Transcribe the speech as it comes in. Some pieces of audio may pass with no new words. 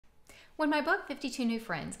When my book 52 New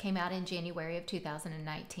Friends came out in January of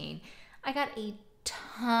 2019, I got a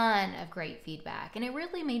ton of great feedback, and it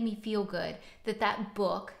really made me feel good that that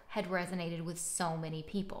book had resonated with so many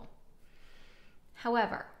people.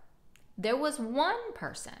 However, there was one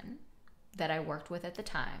person that I worked with at the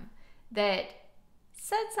time that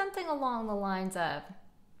said something along the lines of,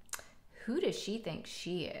 "Who does she think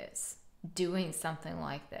she is doing something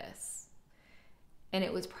like this?" And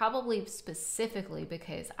it was probably specifically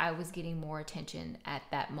because I was getting more attention at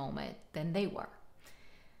that moment than they were.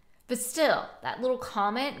 But still, that little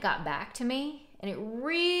comment got back to me, and it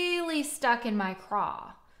really stuck in my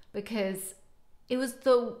craw because it was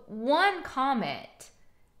the one comment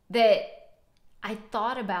that I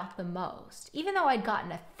thought about the most. Even though I'd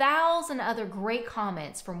gotten 1,000 other great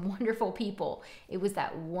comments from wonderful people, it was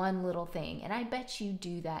that one little thing. And I bet you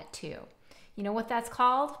do that too. You know what that's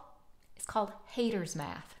called? It's called haters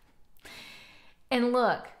math. And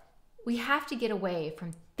look, we have to get away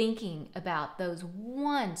from thinking about those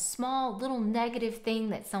one small little negative thing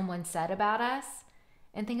that someone said about us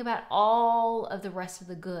and think about all of the rest of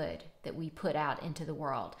the good that we put out into the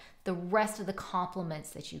world, the rest of the compliments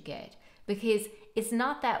that you get, because it's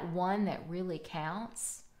not that one that really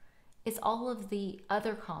counts. It's all of the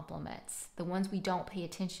other compliments, the ones we don't pay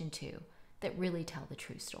attention to, that really tell the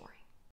true story.